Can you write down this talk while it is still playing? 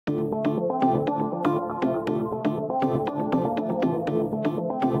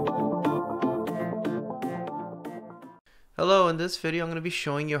Hello, in this video I'm going to be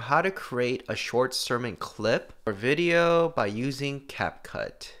showing you how to create a short sermon clip or video by using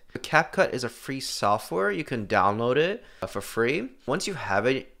CapCut. CapCut is a free software. You can download it for free. Once you have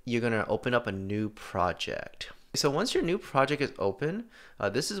it, you're going to open up a new project. So once your new project is open,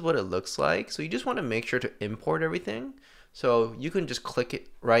 this is what it looks like. So you just want to make sure to import everything. So you can just click it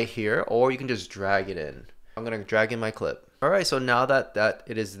right here, or you can just drag it in. I'm going to drag in my clip. Alright, so now that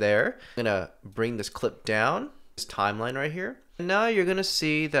it is there, I'm going to bring this clip down. Timeline right here, and now you're gonna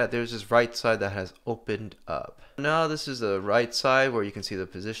see that there's this right side that has opened up. Now this is the right side where you can see the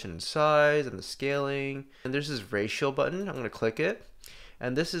position and size and the scaling, and there's this ratio button. I'm gonna click it,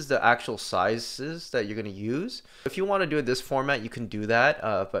 and this is the actual sizes that you're gonna use. If you want to do it this format, you can do that,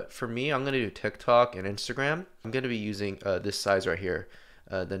 but for me, I'm gonna do TikTok and Instagram. I'm gonna be using this size right here,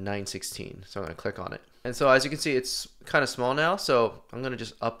 the 916. So I'm gonna click on it. And so as you can see, it's kind of small now, so I'm gonna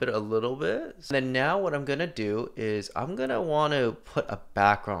just up it a little bit. And then now what I'm gonna do is I'm gonna want to put a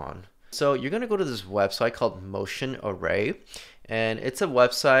background. So you're gonna go to this website called Motion Array, and it's a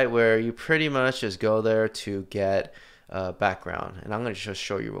website where you pretty much just go there to get a background. And I'm gonna just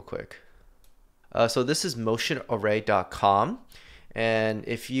show you real quick. So this is motionarray.com. And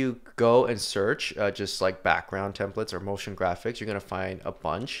if you go and search just like background templates or motion graphics, you're gonna find a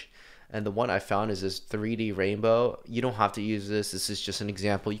bunch. And the one I found is this 3D rainbow. You don't have to use this. This is just an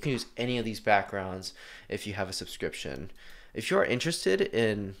example. You can use any of these backgrounds if you have a subscription. If you are interested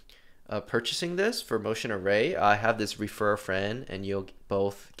in purchasing this for Motion Array, I have this refer a friend, and you'll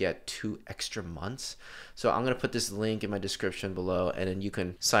both get 2 extra months. So I'm going to put this link in my description below, and then you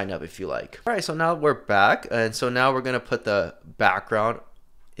can sign up if you like. All right, so now we're back. And so now we're going to put the background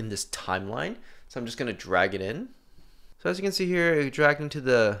in this timeline. So I'm just going to drag it in. So as you can see here, it dragged into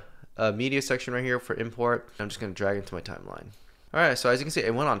the media section right here for import. I'm just going to drag into my timeline. Alright, so as you can see,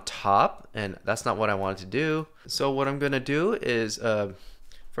 it went on top, and that's not what I wanted to do. So what I'm going to do is,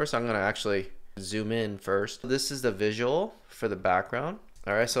 first I'm going to actually zoom in first. This is the visual for the background.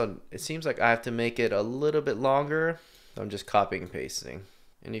 Alright, so it seems like I have to make it a little bit longer. So I'm just copying and pasting.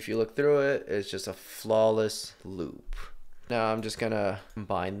 And if you look through it, it's just a flawless loop. Now I'm just going to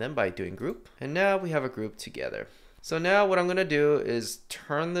combine them by doing group. And now we have a group together. So now what I'm going to do is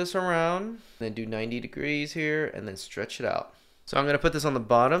turn this around, then do 90 degrees here, and then stretch it out. So I'm going to put this on the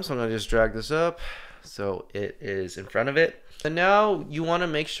bottom, so I'm going to just drag this up so it is in front of it. And now you want to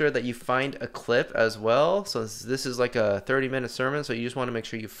make sure that you find a clip as well. So this is like a 30-minute sermon, so you just want to make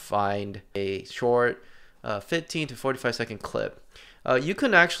sure you find a short 15 to 45-second clip. You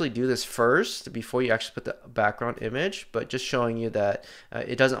can actually do this first before you actually put the background image, but just showing you that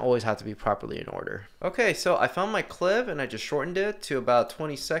it doesn't always have to be properly in order. Okay, so I found my clip and I just shortened it to about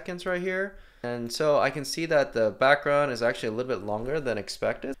 20 seconds right here. And so I can see that the background is actually a little bit longer than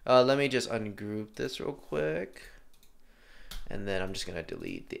expected. Let me just ungroup this real quick. And then I'm just gonna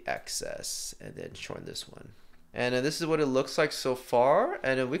delete the excess and then shorten this one. And this is what it looks like so far.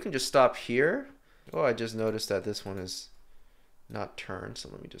 And then we can just stop here. Oh, I just noticed that this one is not turned, so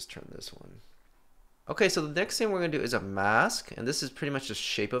let me just turn this one. Okay, so the next thing we're gonna do is a mask, and this is pretty much the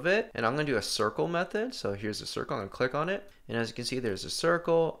shape of it. And I'm gonna do a circle method. So here's a circle, I'm gonna click on it, and as you can see, there's a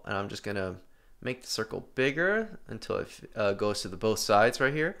circle, and I'm just gonna make the circle bigger until it goes to the both sides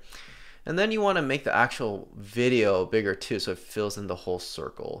right here. And then you want to make the actual video bigger too, so it fills in the whole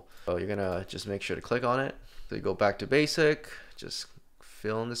circle. So you're gonna just make sure to click on it. So you go back to basic, just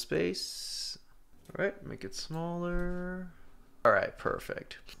fill in the space. All right, make it smaller. All right,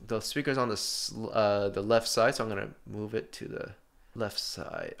 perfect. The speaker's on the left side, so I'm gonna move it to the left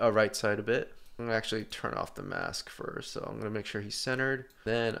side, right side a bit. I'm gonna actually turn off the mask first, so I'm gonna make sure he's centered.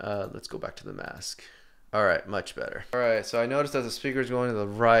 Then let's go back to the mask. All right, much better. All right, so I noticed that the speaker's going to the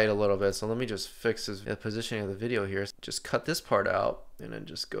right a little bit, so let me just fix the positioning of the video here. Just cut this part out, and then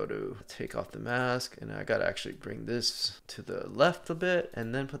just go to take off the mask, and I gotta actually bring this to the left a bit,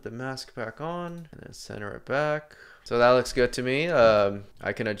 and then put the mask back on, and then center it back. So that looks good to me.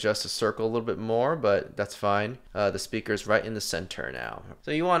 I can adjust the circle a little bit more, but that's fine. The speaker's right in the center now.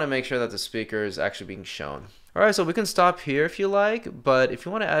 So you want to make sure that the speaker is actually being shown. Alright, so we can stop here if you like, but if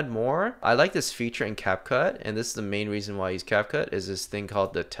you want to add more, I like this feature in CapCut, and this is the main reason why I use CapCut, is this thing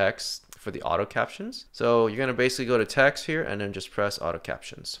called the text for the auto-captions. So you're going to basically go to text here and then just press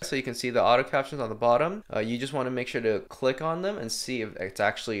auto-captions. So you can see the auto-captions on the bottom. You just want to make sure to click on them and see if it's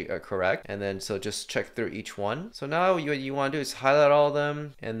actually correct, and then so just check through each one. So now what you want to do is highlight all of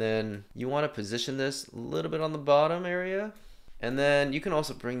them, and then you want to position this a little bit on the bottom area. And then you can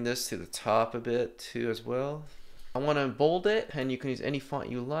also bring this to the top a bit too as well. I want to bold it, and you can use any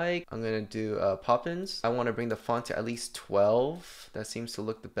font you like. I'm going to do pop-ins. I want to bring the font to at least 12. That seems to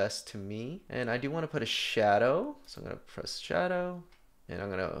look the best to me. And I do want to put a shadow. So I'm going to press shadow, and I'm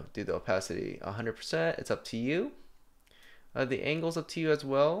going to do the opacity 100%. It's up to you. The angle's up to you as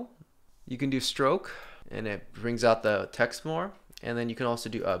well. You can do stroke, and it brings out the text more. And then you can also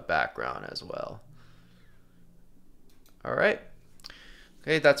do a background as well. All right.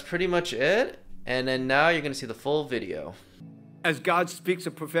 Okay, that's pretty much it. And then now you're going to see the full video. As God speaks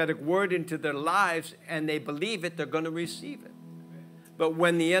a prophetic word into their lives and they believe it, they're going to receive it. But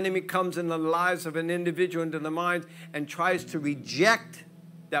when the enemy comes in the lives of an individual, into the mind, and tries to reject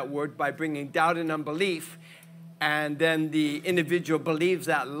that word by bringing doubt and unbelief, and then the individual believes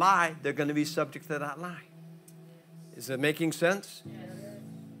that lie, they're going to be subject to that lie. Is it making sense?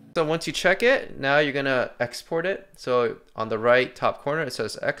 So once you check it, now you're going to export it. So on the right top corner, it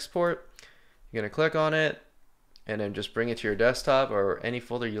says export. You're going to click on it and then just bring it to your desktop or any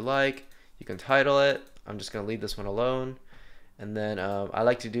folder you like. You can title it. I'm just going to leave this one alone. And then I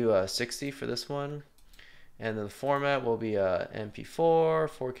like to do a 60 for this one. And then the format will be MP4,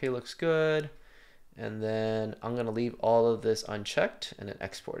 4K looks good. And then I'm going to leave all of this unchecked and then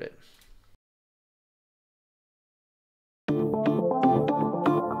export it.